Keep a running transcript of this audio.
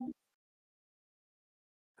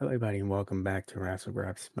Hello, everybody, and welcome back to Wrassle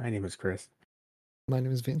Graps. My name is Chris. My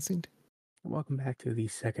name is Vincent. Welcome back to the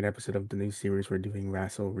second episode of the new series we're doing,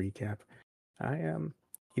 Wrassle Recap.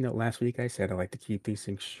 Last week I said I like to keep these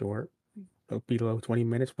things short, below 20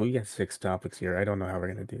 minutes, but we got 6 topics here. I don't know how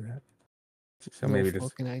we're going to do that. So No maybe this,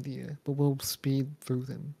 fucking idea, but we'll speed through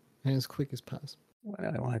them as quick as possible. well, I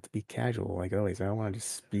don't want it to be casual like always. I don't want to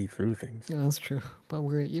just speed through things. Yeah, that's true. But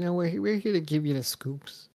we're here to give you the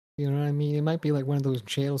scoops. You know what I mean? It might be like one of those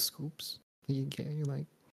jail scoops that you get. You're like,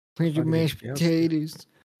 where's your Fuck is a mashed jail scoop? potatoes?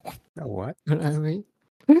 No, what? You know what I mean?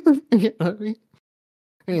 You know what I mean?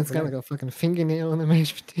 And Yeah, it's but got like a fucking fingernail on the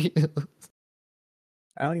mashed potatoes.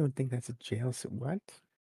 I don't even think that's a jail scoop. What?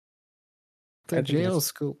 It's a I think jail that's,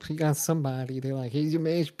 scoop. You got somebody. They're like, here's your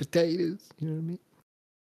mashed potatoes. You know what I mean?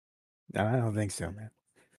 no, I don't think so, man.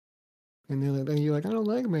 And then you're like, I don't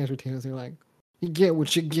like mashed potatoes. They're like, you get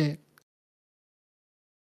what you get.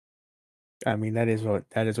 I mean, that is what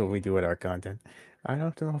we do with our content. I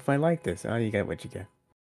don't know if I like this. Oh, you get what you get.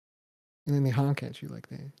 And then they honk at you like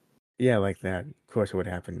that. Yeah, like that. Of course, it would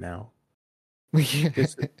happen now. Yeah.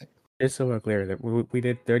 Just, just so we're clear that we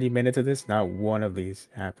did 30 minutes of this. Not one of these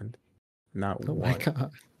happened. Not Oh my one.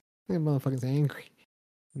 god. That motherfucker's angry.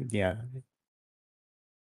 Yeah,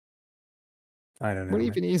 I don't What know, man.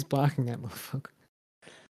 even is blocking that motherfucker?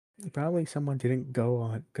 Probably someone didn't go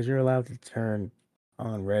on because you're allowed to turn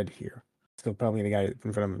on red here. So probably the guy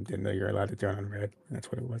in front of him didn't know you're allowed to turn on red.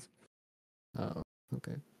 That's what it was. Oh,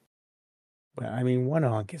 okay. But I mean, one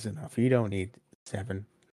honk is enough. You don't need 7.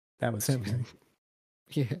 That was too 7. many.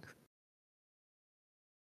 Yeah.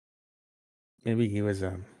 Maybe he was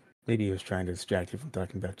maybe he was trying to distract you from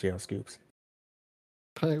talking about jail scoops.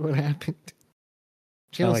 Probably what happened. I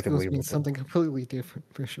Jail like to schools believe means it though. something completely different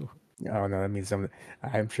for sure. Oh no, that means something.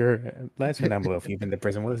 I'm sure. Let us know down below if you've been to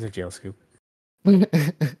prison. What is a jail scoop?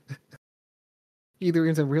 Either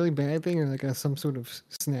it's a really bad thing or like some sort of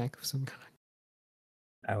snack of some kind.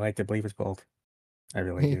 I like to believe it's both. I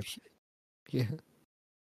really do. Maybe. Yeah.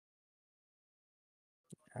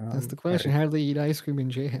 That's the All question. right. How do they eat ice cream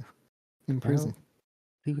in jail? In How prison?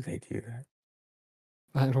 do they do that?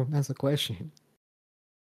 I don't that's the question.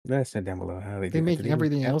 Let us know down below how they They do that. Do make they use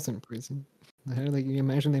everything that? else in prison. How do they you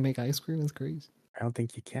imagine they make ice cream? That's crazy. I don't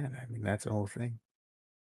think you can. I mean, that's the whole thing.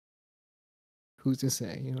 Who's to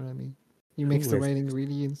say? You know what I mean? You mix Who the is right this?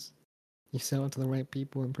 ingredients, you sell it to the right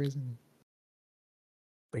people in prison.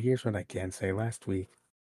 But here's what I can say. Last week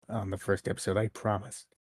on the first episode, I promised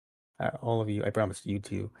all of you, I promised you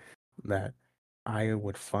two that I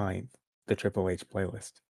would find the Triple H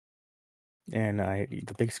playlist. And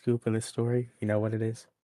the big scoop of this story, you know what it is?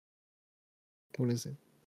 What is it?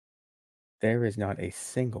 There is not a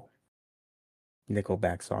single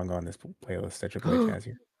Nickelback song on this playlist that Triple H has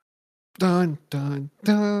here. Dun dun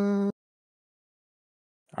dun.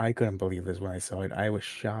 I couldn't believe this when I saw it. I was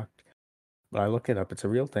shocked. But I looked it up. It's a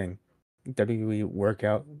real thing. WWE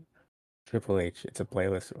Workout Triple H. It's a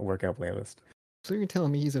playlist, a workout playlist. So you're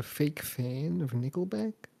telling me he's a fake fan of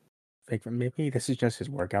Nickelback? Fake, maybe this is just his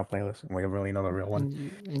workout playlist. We don't really know the real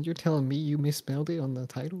one. And you're telling me you misspelled it on the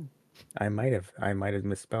title? I might have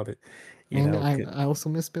misspelled it. You And know, I also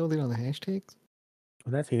misspelled it on the hashtags?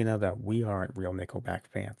 well, that's how you know that we aren't real Nickelback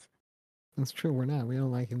fans. That's true, we're not. We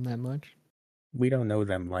don't like him that much. We don't know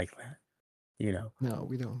them like that. You know, No,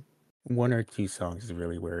 we don't. 1 or 2 songs is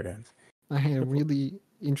really where it ends. I had a really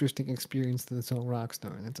interesting experience to the song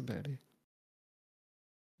Rockstar. That's about it.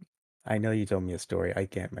 I know you told me a story. I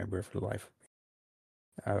can't remember it for the life.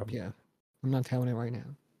 Yeah. I'm not telling it right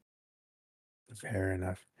now. Fair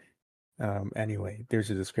enough. Anyway,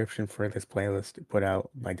 there's a description for this playlist put out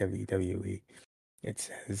by WWE. It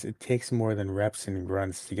says it takes more than reps and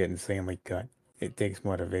grunts to get insanely cut. It takes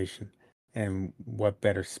motivation. And what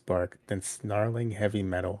better spark than snarling heavy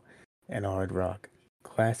metal and hard rock?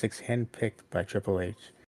 Classics handpicked by Triple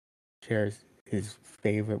H. Shares his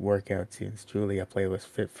favorite workout tunes. Truly a playlist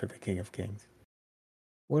fit for the King of Kings.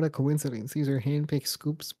 What a coincidence. These are handpicked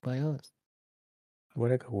scoops by us.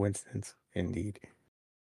 What a coincidence, indeed.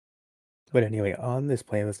 But anyway, on this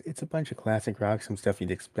playlist, it's a bunch of classic rock, some stuff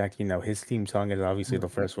you'd expect. You know, his theme song is obviously the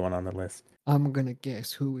first one on the list. I'm gonna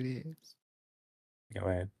guess who it is. Go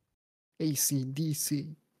ahead.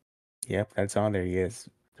 AC/DC. Yep, that's on there. He is.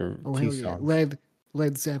 There are Oh two hell yeah. songs.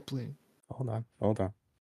 Led Zeppelin. Hold on.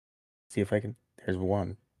 See if I can. There's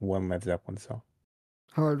one Led Zeppelin song.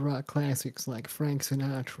 Hard rock classics like Frank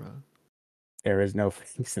Sinatra. There is no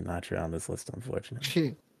Frank Sinatra on this list, unfortunately.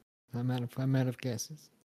 Shit. I'm out of guesses.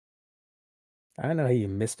 I don't know how you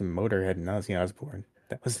missed Motorhead and Ozzy Osbourne.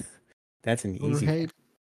 That's an easy guess. Motorhead.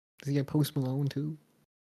 Does he get Post Malone too?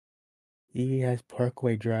 He has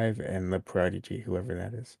Parkway Drive and The Prodigy, whoever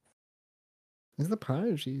that is. Is the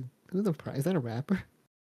Prodigy? Who's the Is that a rapper?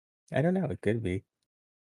 I don't know. It could be.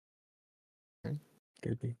 Right.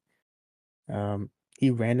 Could be. Um, he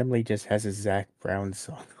randomly just has a Zach Brown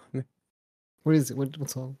song on it. What is it? What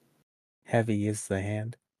song? Heavy is the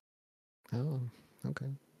hand. Oh, okay.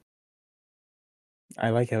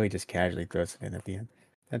 I like how he just casually throws it in at the end.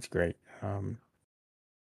 That's great.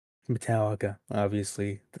 Metallica,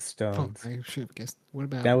 obviously, the Fuck, Stones. I should have guessed. What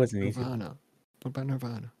That about was an easy one. Nirvana? What about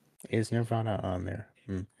Nirvana? Is Nirvana on there?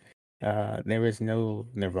 Hmm. There is no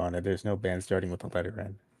Nirvana. There's no band starting with a letter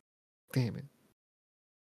N. Damn it.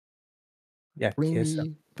 Yeah, Bring Kiss.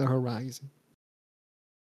 me the horizon.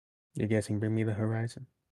 You're guessing Bring Me the Horizon?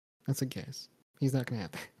 That's a guess. He's not gonna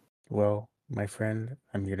have Well, my friend,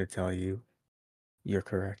 I'm here to tell you, you're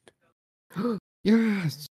correct. that.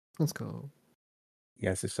 Yes! Let's go.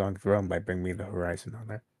 Yes, the song Thrown by Bring Me the Horizon on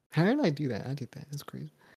there. How did I do that? I did that. That's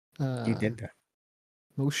crazy. You Uh, did that.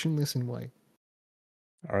 Motionless in White.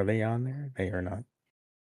 Are they on there? They are not.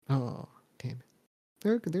 Oh, damn it.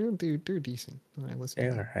 They're decent. I listen They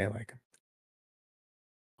to them. are. I like them.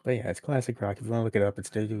 But yeah, it's classic rock. If you want to look it up, it's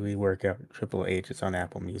WWE Workout Triple H. It's on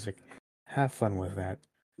Apple Music. Have fun with that.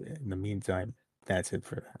 In the meantime, that's it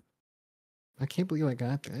for that. I can't believe I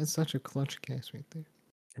got that. It's such a clutch guess right there.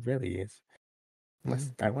 It really is. Yeah.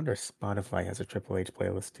 Unless I wonder if Spotify has a Triple H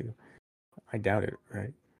playlist too. I doubt it,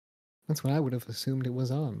 right? That's what I would have assumed it was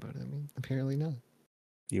on, but I mean, apparently not.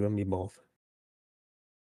 You and me both.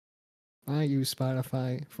 I use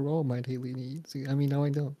Spotify for all my daily needs. I mean, no, I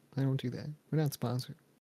don't. I don't do that. We're not sponsored.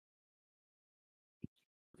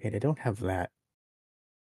 Okay, they don't have that.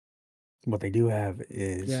 What they do have Yeah, I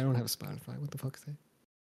is don't have Spotify. What the fuck is that?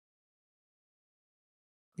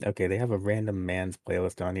 okay, they have a random man's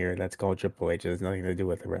playlist on here that's called Triple H. It has nothing to do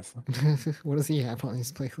with the wrestling. What does he have on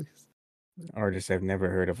his playlist? Artists I've never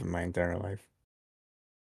heard of in my entire life.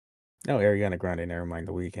 No, Ariana Grande, never mind,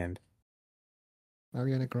 The Weekend.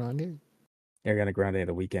 Ariana Grande? Ariana Grande,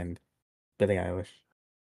 The Weekend. Billie Eilish.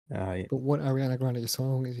 But what Ariana Grande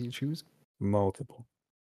song is he choosing? Multiple.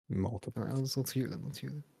 Multiple. Alright, let's hear them. Let's hear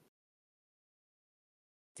them.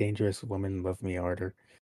 Dangerous Woman, Love Me Harder.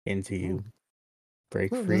 Into Oh, You.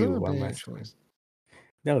 Break well, those Free are a One bad Last Time. choice.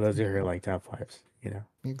 No, those are Yeah, her like top fives, you know.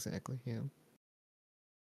 exactly. Yeah.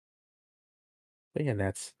 But yeah,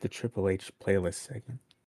 that's the Triple H playlist segment.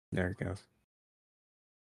 There it goes.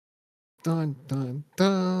 Dun dun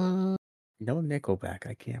dun. No Nickelback.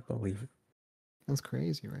 I can't believe it. That's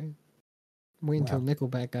crazy, right? Wait until Wow.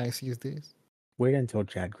 Nickelback guy sees this. Wait until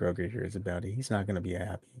Chad Kroger hears about it. He's not going to be a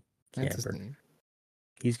happy That's his camper. name.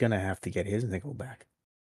 He's going to have to get his Nickelback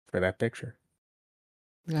for that picture.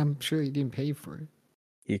 I'm sure he didn't pay for it.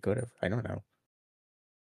 He could have. I don't know.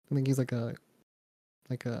 I think he's like a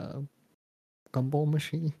gumball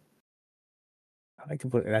machine. I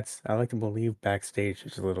like to believe backstage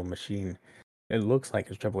there's a little machine. It looks like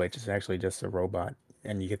it's Triple H. It's actually just a robot,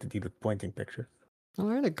 and you get to do the pointing picture. Oh,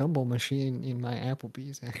 I had a gumball machine in my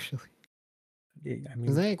Applebee's actually. I Is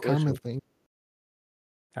mean, that of a course, common thing?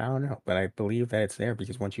 I don't know, but I believe that it's there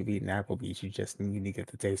because once you've eaten Applebee's, you just need to get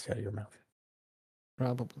the taste out of your mouth.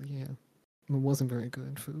 Probably, yeah. It wasn't very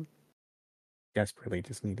good food. Desperately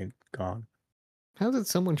just need it gone. How is it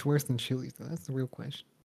so much worse than Chili's though? That's the real question.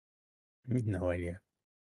 No idea.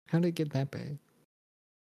 How did it get that bad?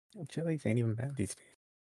 Chili's ain't even bad these days.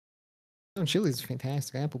 No, Chili's is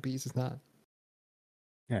fantastic. Applebee's is not.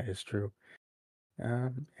 Yeah, it's true.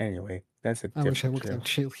 Anyway, that's a I wish I different worked show. at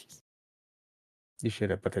Chili's. You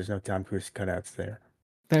should have, but there's no Tom Cruise cutouts there.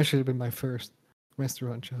 That should have been my first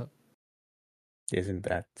restaurant job. Isn't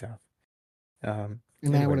that tough? And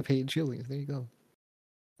then I would Anyway, have paid Chili's. There you go.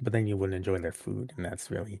 but then you wouldn't enjoy their food, and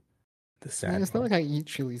that's really the Man, sad it's not part. like I eat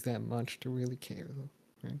Chili's that much to really care though.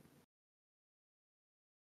 Right?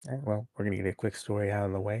 Well, we're gonna get a quick story out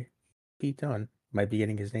of the way. Pete Dunne might be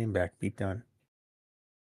getting his name back. Pete Dunne.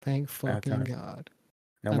 Thank About fucking time. God.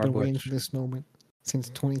 No I've more been waiting for Butch. this moment since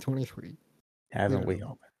 2023. Haven't we Literally.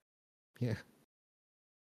 all? Yeah.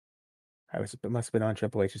 It must have been on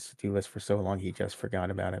Triple H's to-do list for so long he just forgot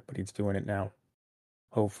about it, but he's doing it now.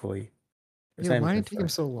 Hopefully. It's Yeah, not even why did it take him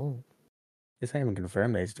confirmed. so long? It's not even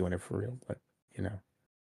confirmed that he's doing it for real, but you know,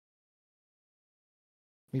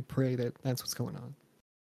 We pray that that's what's going on.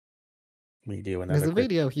 we do There's another a quick.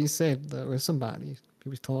 video he said, or somebody he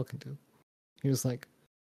was talking to. He was like,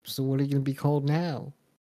 "So what are you gonna be called now?"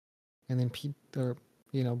 And then Pete, or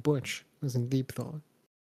Butch, was in deep thought.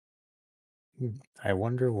 I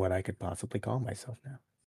wonder what I could possibly call myself now.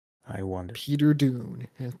 I wonder. Peter Dune,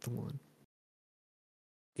 that's the one.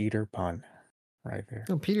 Dieter Pun, right there.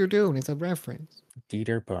 No, Peter Dune. It's a reference.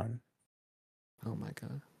 Dieter Pun. Oh my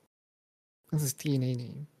god. That's his TNA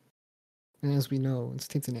name. And as we know, it's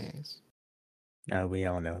tits and ass. We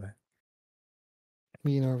all know that.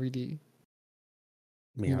 Me and RVD,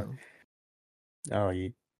 you Yeah. know. Oh,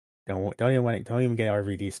 you don't even get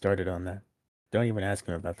RVD started on that. Don't even ask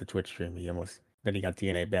him about the Twitch stream. He got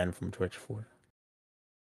DNA banned from Twitch for.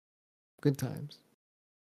 Good times.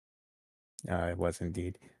 It was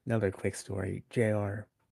indeed. Another quick story. JR,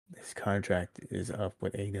 his contract is up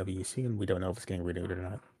with AEW soon. We don't know if it's getting renewed or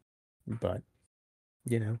not. But,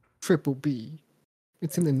 you know, Triple B.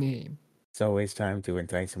 It's in the name. it's always time to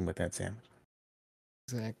entice him with that sandwich.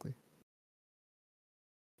 Exactly.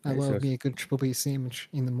 I So, love me a good triple B sandwich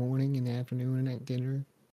in the morning, in the afternoon, and at dinner.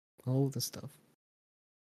 All of the stuff.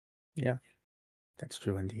 yeah, that's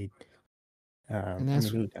true indeed. And I mean, that's,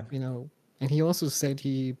 who doesn't? you know, and he also said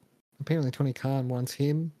apparently Tony Khan wants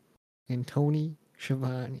him and Tony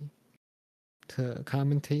Schiavone to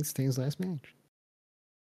commentate Sting's last match.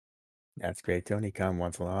 That's great. Tony Khan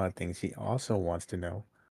wants a lot of things. He also wants to know,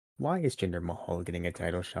 why is Jinder Mahal getting a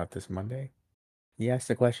title shot this Monday? He asked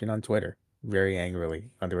the question on Twitter, very angrily,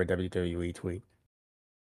 under a WWE tweet.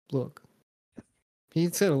 Look, he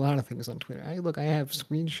said a lot of things on Twitter. I have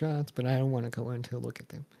screenshots, but I don't want to go in to look at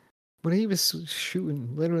them. But he was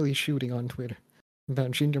literally shooting on Twitter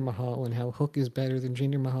about Jinder Mahal and how Hook is better than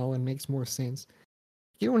Jinder Mahal and makes more sense.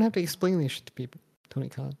 You don't have to explain this shit to people, Tony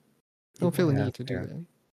Khan. He Don't feel went the out need to do there. that.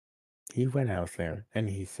 He went out there and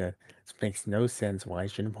he said, "This makes no sense. Why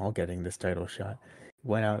is Jinder Mahal getting this title shot?" He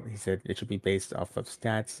went out. He said it should be based off of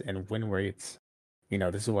stats and win rates.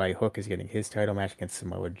 This is why Hook is getting his title match against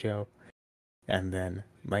Samoa Joe. And then,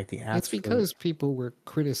 like the It's absolute because people were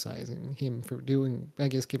criticizing him for I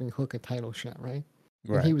guess, giving Hook a title shot, right?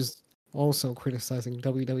 And he right, was also criticizing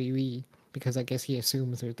WWE because I guess he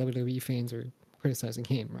assumes that WWE fans are criticizing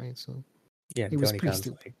him, right? So yeah. it was pretty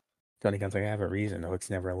stupid. Tony Khan's like, I have a reason. Hook's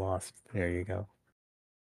never lost. There you go.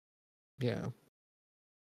 Yeah.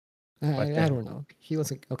 But I then, don't know. He was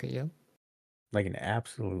like, okay, yeah. like an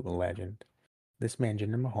absolute legend, this man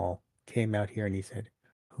Jinder Mahal came out here and he said,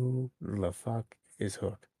 "Who the fuck is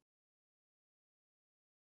Hook?"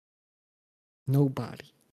 Nobody.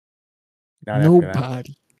 Not after that.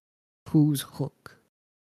 Nobody. Who's Hook?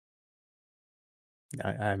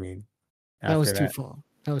 I mean, That was after too that, far.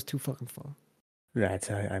 That was too fucking far.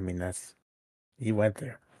 that's he went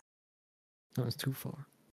there. That was too far.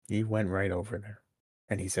 He went right over there.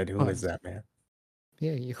 And he said, "Who is But that man?"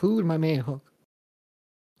 yeah, you hooed my man Hook.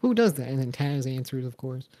 Who does that? And then Taz answers, of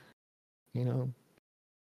course. You know.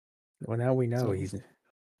 Well, So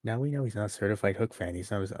now we know he's not a certified Hook fan.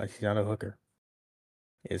 He's not a hooker.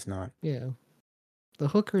 It's not. yeah, the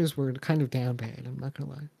hookers were kind of down bad. I'm not gonna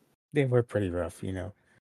lie. They were pretty rough.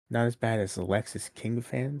 Not as bad as the Lexus King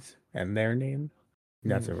fans and their name.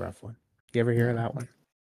 That's a Mm, rough one. You ever hear of no, that one?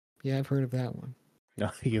 yeah, I've heard of that one. No,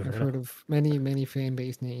 you I've heard of heard of many fan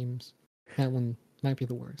base names. That one might be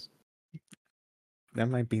the worst. that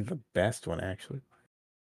might be the best one actually.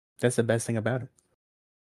 That's the best thing about it.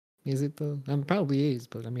 Is it though? Probably is,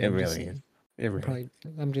 but I mean, It I'm just really is. saying. It really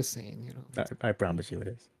I'm just saying. You know, is. I promise you it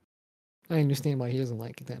is. I understand why he doesn't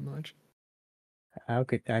like it that much. How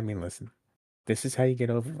could I mean? Listen, this is how you get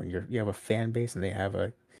over when you have a fan base and they have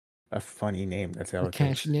a funny name. That's how A it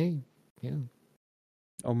catchy goes. name. Yeah,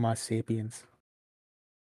 Homo sapiens,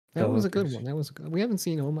 the that was a good hookers. one. That was a good. We haven't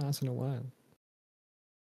seen Omos in a while.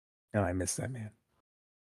 No, I miss that man.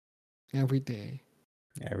 Every day,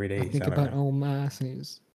 Every I day he's think on about around. Omos and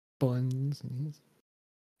his buns and his.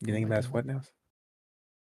 You Oh think my about god, what now?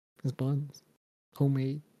 his buns,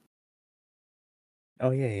 homemade, Oh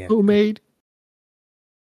yeah. homemade.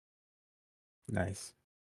 Nice.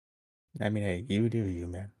 I mean, hey, you do you,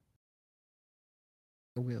 man.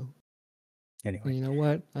 I will. And Anyway, you know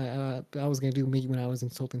what? I was gonna do me when I was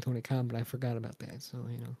insulting Tony Khan, but I forgot about that. So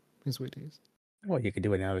it's what it is. well, you can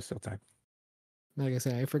do it now. There's still time. Like I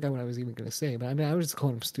said, I forgot what I was even gonna say. But I mean, I was just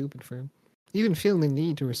calling him stupid for even feeling the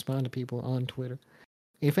need to respond to people on Twitter.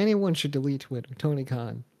 If anyone should delete Twitter, Tony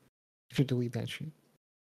Khan should delete that shit.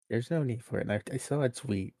 There's no need for it. And I saw a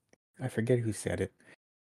tweet. I forget who said it,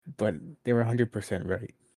 but they were 100%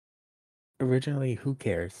 right. Originally, who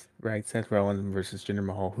cares, right? Seth Rollins versus Jinder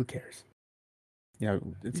Mahal. Who cares?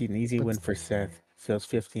 It's an easy But win for Seth. Feels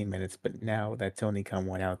 15 minutes, but now that Tony Khan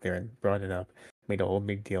went out there and brought it up, made a whole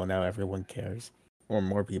big deal. Now everyone cares, or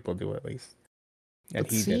more people do at least. And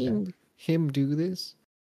but he did that. seeing him do this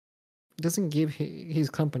doesn't give his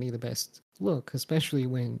company the best look, especially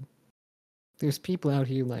when there's people out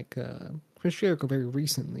here like Chris Jericho very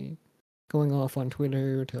recently going off on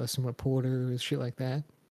Twitter to some reporters, shit like that.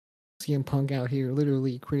 CM Punk out here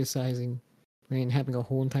literally criticizing and having a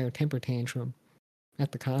whole entire temper tantrum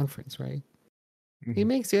at the conference, right? He Mhm.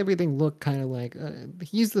 makes everything look kind of like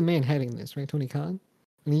he's the man heading this, right? Tony Khan,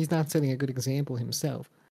 and he's not setting a good example himself.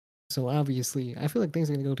 So obviously, I feel like things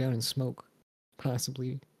are gonna go down in smoke,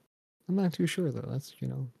 possibly. I'm not too sure though. That's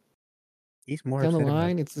He's more down the upset about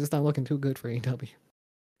line. It's just not looking too good for AW.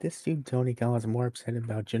 this dude. Tony Khan was more upset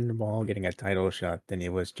about Jinder Mahal getting a title shot than he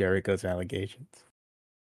was Jericho's allegations.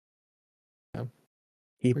 Yeah,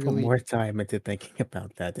 He put really, more time into thinking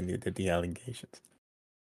about that than he did the allegations.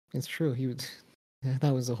 it's true. He would.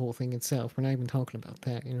 That was the whole thing itself. We're not even talking about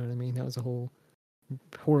that. You know what I mean? That was a whole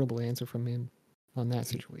horrible answer from him on that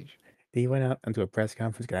He, situation. he went out into a press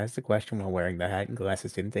conference, got asked the question while wearing the hat and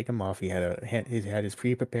glasses, didn't take them off. He had his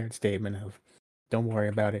pre-prepared statement of, "Don't worry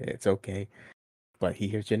about it, it's okay." But he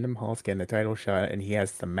hears Jinder Mahal's getting the title shot, and he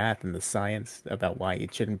has the math and the science about why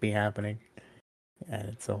it shouldn't be happening, and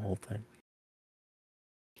it's a whole thing.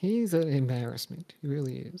 He's an embarrassment. He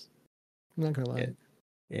really is. I'm not gonna lie. It,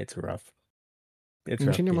 it's rough. It's And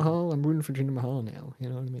rough Jinder being, Mahal, I'm rooting for Jinder Mahal now. You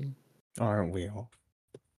know what I mean? aren't we all?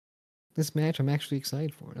 This match, I'm actually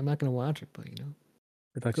excited for it. I'm not gonna watch it, but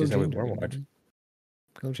I thought go you said we Jinder. were You know what I watching. mean?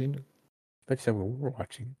 Go Jinder. I thought you said we were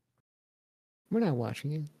watching. We're not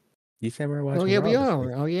watching it. You said we were Oh watching yeah, we Raw this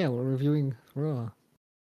week. are. Oh yeah, we're reviewing Raw.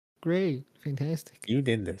 Great, fantastic. You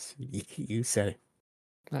did this. You said it.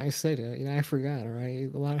 I said it. I forgot. All right,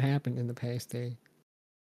 a lot happened in the past day.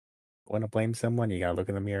 Want to blame someone? You gotta look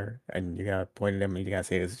in the mirror and you gotta point at them and you gotta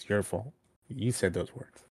say it's your fault. You said those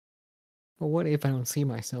words. But what if I don't see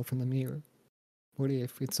myself in the mirror? What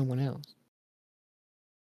if it's someone else?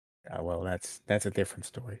 Well, that's a different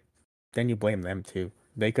story. Then you blame them too.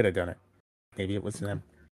 They could have done it. Maybe it was Okay. them.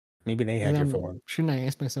 Maybe they And had your then phone. shouldn't I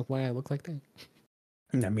ask myself why I look like that?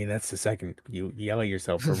 I mean, that's the second. You yell at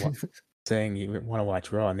yourself for what saying you want to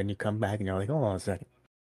watch Raw, and then you come back and you're like, hold on a second.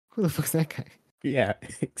 Who the fuck's that guy? Yeah,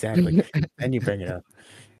 exactly. Then you bring it up.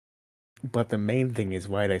 But the main thing is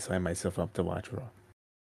why did I sign myself up to watch Raw?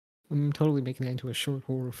 I'm totally making that into a short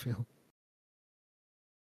horror film.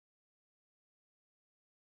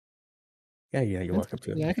 Yeah, yeah. You That's walk up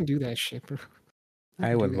to yeah, I them. can do that shit, bro. I I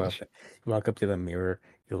can would do that love shit. that. You walk up to the mirror,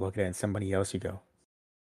 you look at it, and somebody else, you go,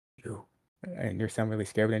 you, and you sound really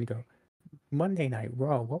scared, but then you go, Monday Night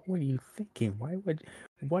Raw. What were you thinking?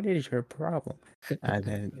 What is your problem?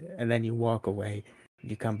 And then you walk away.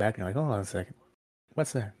 You come back and you're like, hold on a second.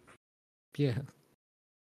 What's that? Yeah,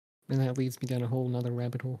 and that leads me down a whole nother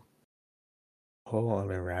rabbit hole. Whole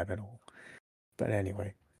other rabbit hole. But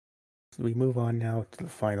anyway, so we move on now to the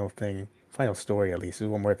final thing. Final story, at least. There's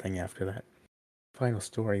one more thing after that. Final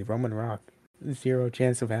story. Roman Rock. Zero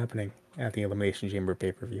chance of happening at the Elimination Chamber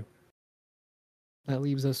pay-per-view. That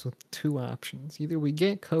leaves us with two options. Either we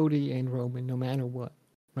get Cody and Roman no matter what.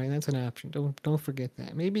 Right? That's an option. Don't forget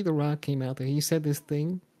that. Maybe The Rock came out there. He said this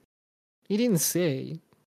thing. He didn't say,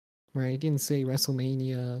 right? He didn't say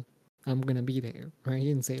WrestleMania, I'm gonna be there. Right? He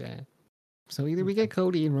didn't say that. So either we get Okay.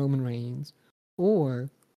 Cody and Roman Reigns, or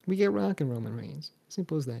we get Rock and Roman Reigns.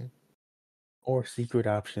 Simple as that. Or secret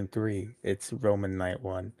option 3. It's Roman Night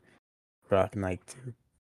 1, Rock Night 2.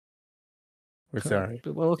 We're sorry.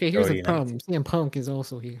 Well, okay, here's the Cody Night 2. problem. CM Punk is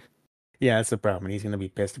also here. Yeah, that's the problem. He's going to be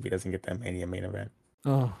pissed if he doesn't get that Mania main event.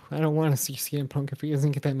 Oh, I don't want to see CM Punk if he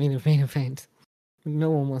doesn't get that main event.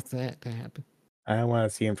 No one wants that to happen. I don't want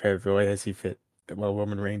to see him try to avoid as he fit while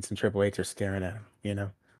Roman Reigns and Triple H are staring at him, you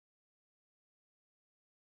know?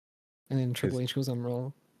 And then Triple Because, H goes on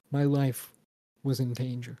Raw. My life was in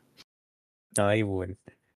danger. no, he wouldn't.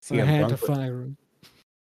 I CM had to Punk would. fire him.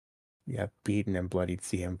 Yeah, beaten and bloodied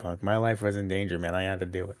CM Punk. My life was in danger, man. I had to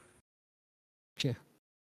do it. Yeah.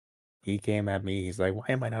 He came at me. He's like, why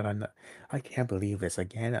am I not on the. I can't believe this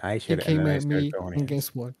again. I He should. And came then I at started me, throwing and hands.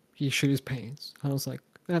 guess what? He shit his pants. I was like,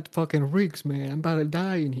 that fucking reeks, man. I'm about to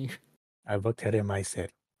die in here. I looked at him. I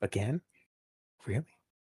said, again? Really?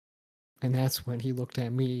 And that's when he looked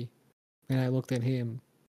at me, and I looked at him,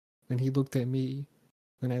 and he looked at me,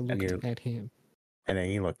 and I And, looked you, at him. and then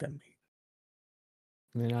he looked at me.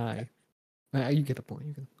 And then you get the point.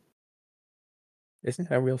 You get the, Isn't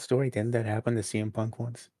that a real story? Didn't that happen to CM Punk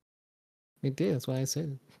once? it did. That's why I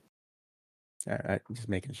said it. Just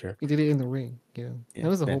making sure. He did it in the ring. Yeah, That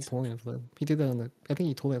was the whole that's. point of the. He did that on the. I think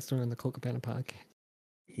he told that story on the Cocabana podcast.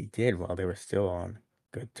 He did while they were still on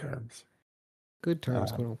good terms. Good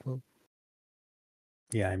terms, Um, quote unquote.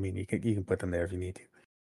 yeah, I mean, you can put them there if you need to.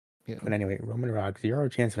 Yeah. But anyway, Roman Rock, zero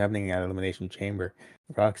chance of happening at Elimination Chamber.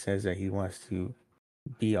 Rock says that he wants to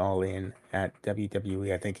be all in at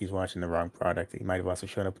WWE. I think he's watching the wrong product. He might have also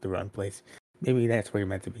shown up at the wrong place. Maybe that's where he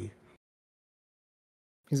meant to be.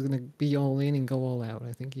 He's gonna be all in and go all out.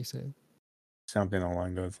 I think he said. Something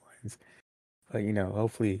along those lines. But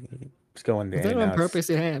hopefully It's going Was to In that and on Outs. purpose?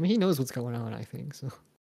 I mean, he knows what's going on. I think so.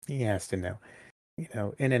 He has to know.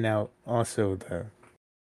 In and Out. Also,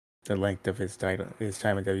 the length of his time in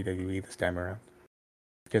WWE this time around,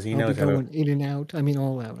 because I'll be going in and out. I mean,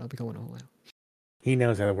 all out. I'll be going all out. he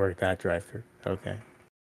knows how to work that drive-through. Okay,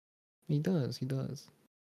 He does. He does.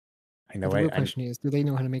 I But know. the real question is, do they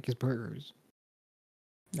know how to make his burgers?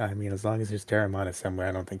 I mean, as long as there's Terramana somewhere,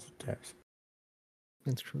 I don't think he cares.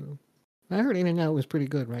 That's true. I heard In and Out was pretty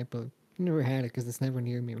good, right? But I never had it because it's never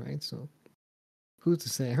near me, right? So who's to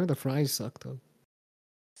say? I heard the fries suck though.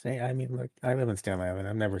 I mean, look, I live in Staten Island.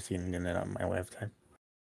 I've never seen an In-N-Out in my lifetime.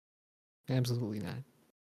 Absolutely not.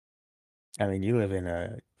 I mean, you live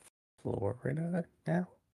in Florida now?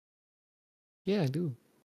 Yeah, I do.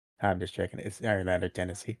 I'm just checking. It's either that or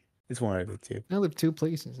Tennessee. It's one of the two. I live two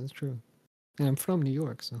places. That's true. And I'm from New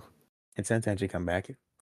York, so. And sometimes you come back,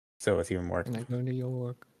 so it's even more And I confusing. go to New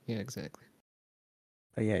York. Yeah, exactly.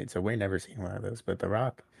 But yeah, so we're never seeing one of those. But The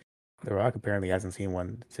Rock apparently hasn't seen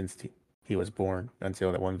one since he was born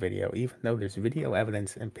until that one video, even though there's video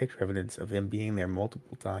evidence and picture evidence of him being there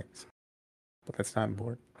multiple times. But that's not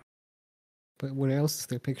important. But what else is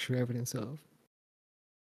there picture evidence of?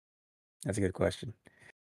 That's a good question.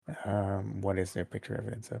 What is there picture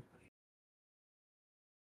evidence of?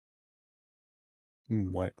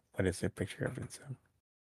 What is there picture evidence of?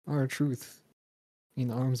 R-Truth in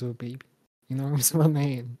the arms of a baby, in the arms of a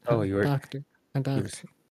man, Oh, a doctor, a you were doctor.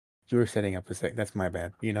 you were setting up a sec. That's my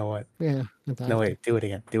bad. You know what? Yeah, a No, doctor. wait. Do it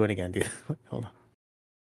again. Do it again, dude. Hold on.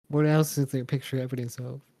 What else is there picture evidence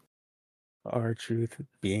of? Our truth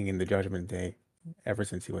being in the Judgment Day ever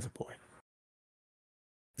since he was a boy.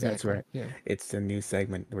 That's Exactly. right. Yeah. It's the new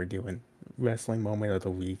segment we're doing. Wrestling moment of the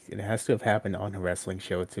week. It has to have happened on a wrestling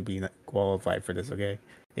show to be qualified for this, okay?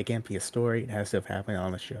 It can't be a story. It has to have happened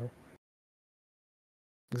on a show.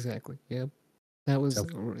 Exactly. Yep. That was. So,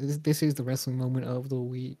 This is the wrestling moment of the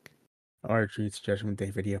week. our truth's Judgment Day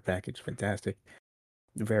video package. Fantastic.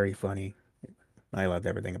 Very funny. I loved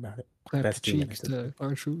everything about it. Clap your Best two cheeks minutes of the to day.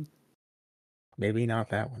 R-Truth. Maybe not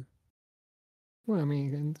that one. Well, I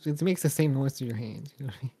mean, it makes the same noise to your hands. You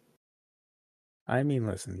know what I mean? I mean,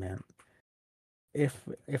 listen, man. If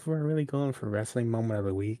we're really going for wrestling moment of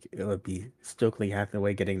the week, it would be Stokely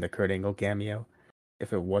Hathaway getting the Kurt Angle cameo.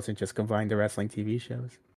 If it wasn't just confined to wrestling TV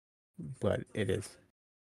shows, but it is.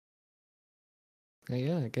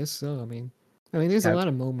 Yeah, I guess so. I mean, there's a Have, lot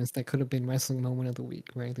of moments that could have been wrestling moment of the week,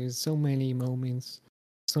 right? There's so many moments,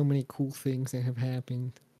 so many cool things that have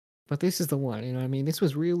happened. But this is the one, you know what I mean? This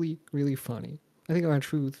was really, really funny. I think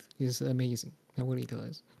R-Truth is amazing at what he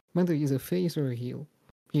does. Whether he's a face or a heel,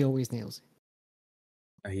 he always nails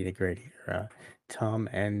it. he did great here. Tom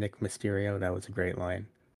and Nick Mysterio, that was a great line.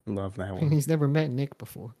 Love that And one. he's never met Nick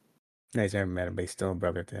before. He's never met him, but he's still a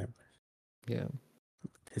brother to him. Yeah.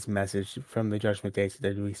 His message from the Judgment Day to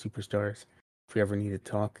WWE superstars: if you ever need to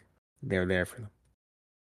talk, they're there for them.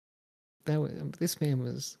 This man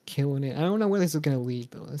was killing it. I don't know where this is gonna lead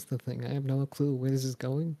though. That's the thing. I have no clue where this is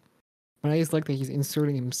going. But I just like that he's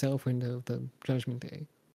inserting himself into the Judgment Day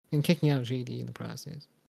and kicking out JD in the process.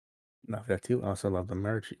 Love that too. Also love the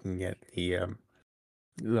merch. You can get the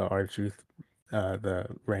R-Truth, the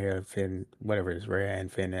Rhea, Finn, whatever it is, Rhea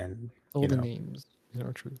and Finn, and All the names in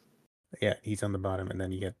R-Truth. yeah, he's on the bottom, and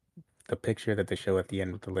then you get the picture that they show at the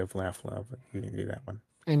end with the Live, Laugh, Love. You can do that one.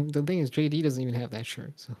 And the thing is, JD doesn't even have that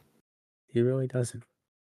shirt. So He really doesn't.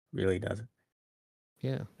 Really doesn't.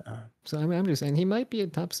 yeah. Uh, So I'm just saying he might be a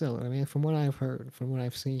top seller. I mean, from what I've heard, from what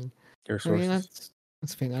I've seen. your I mean, sources.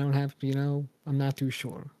 that's fine. I don't have to, I'm not too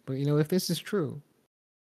sure. But if this is true,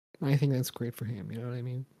 I think that's great for him. You know what I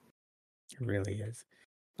mean? It really is.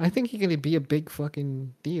 I think he can be a big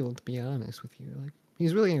fucking deal. To be honest with you, like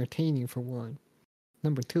he's really entertaining for one.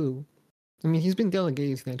 Number two, I mean, he's been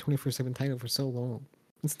delegated to that 24/7 title for so long.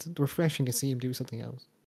 It's refreshing to see him do something else.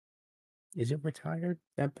 Is it retired,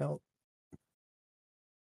 that belt?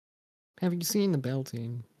 Have you seen the belt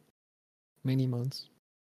in many months?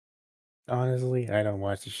 Honestly, I don't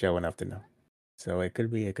watch the show enough to know. So it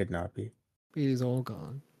could be, it could not be. It is all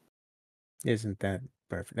gone. Isn't that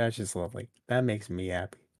perfect? That's just lovely. That makes me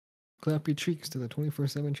happy. Clap your cheeks to the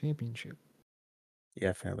 24/7 championship.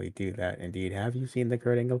 Definitely do that. Indeed. Have you seen the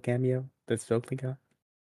Kurt Angle cameo that Stokely got?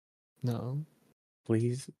 No.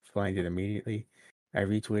 Please find it immediately. I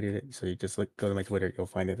retweeted it, so you just go to my Twitter, you'll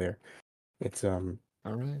find it there. It's All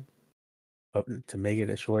right. to make it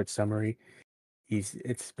a short summary,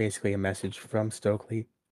 it's basically a message from Stokely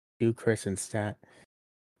to Chris and Stat.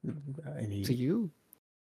 And To you?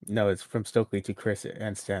 no, it's from Stokely to Chris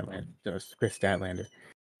and Statlander, Chris Statlander,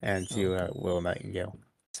 and Oh, to okay. Will Nightingale.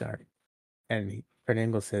 Sorry. And Kurt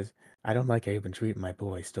Angle says, I don't like how you've been treating my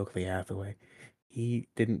boy, Stokely Hathaway. He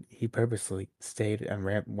purposely stayed on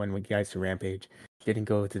ramp when we guys to Rampage. He didn't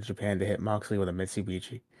go to Japan to hit Moxley with a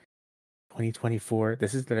Mitsubishi. 2024,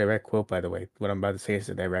 this is the direct quote, by the way. What I'm about to say is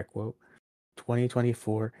the direct quote.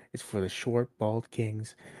 2024 is for the short, bald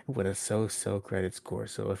kings with a so-so credit score.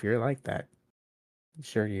 So if you're like that,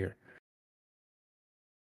 sure you're.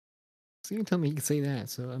 So you tell me you can say that.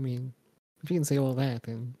 So I mean, if you can say all that,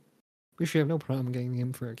 then we should have no problem getting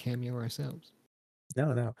him for a cameo ourselves.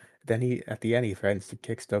 No, no. Then at the end, he threatens to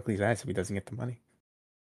kick Stokely's ass if he doesn't get the money.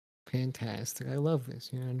 Fantastic. I love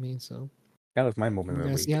this. You know what I mean? So That was my moment we of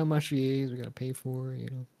the gotta see week. how much he is. We gotta pay for it. You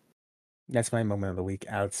know. That's my moment of the week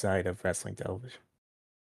outside of wrestling television.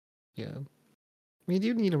 Yeah. We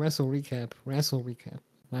do need a wrestle recap. Wrestle recap.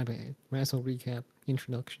 My bad. Wrestle recap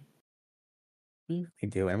introduction. We really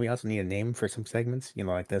do. And we also need a name for some segments,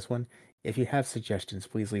 like this one. If you have suggestions,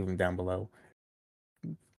 please leave them down below.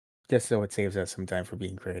 Just so it saves us some time for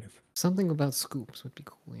being creative. Something about scoops would be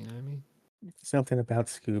cool. You know what I mean? Something about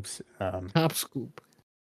scoops. Top scoop.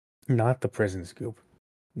 Not the prison scoop.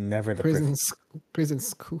 Never the prison. Prison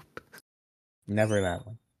scoop. Never that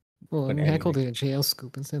one. Well, I But mean, I called anything. it a jail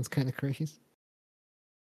scoop, and it's kind of crazy.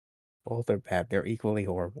 Both are bad. They're equally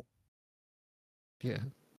horrible. Yeah.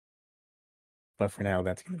 But for now,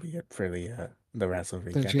 that's going to be it for the wrestling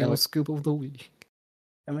The recap. jail scoop of the week.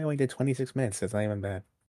 And we only did 26 minutes. That's not even bad.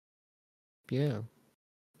 Yeah.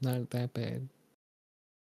 Not that bad. All right.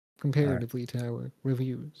 Comparatively to our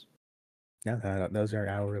reviews. No, no, no, those are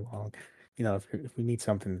hour long. If we need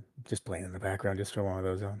something just playing in the background, just throw one of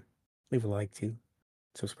those on. Leave a like too.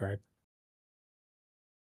 Subscribe.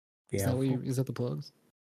 Be helpful. Is that the plugs?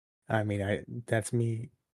 I mean, that's me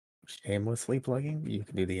shamelessly plugging. You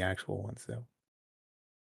can do the actual ones though.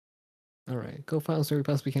 All right. Go follow us where we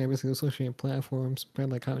possibly can every single social media platform.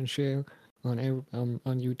 Spread, like, comment, share on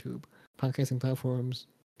YouTube. Podcasting platforms.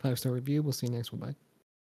 5-star review. We'll see you next one. Bye.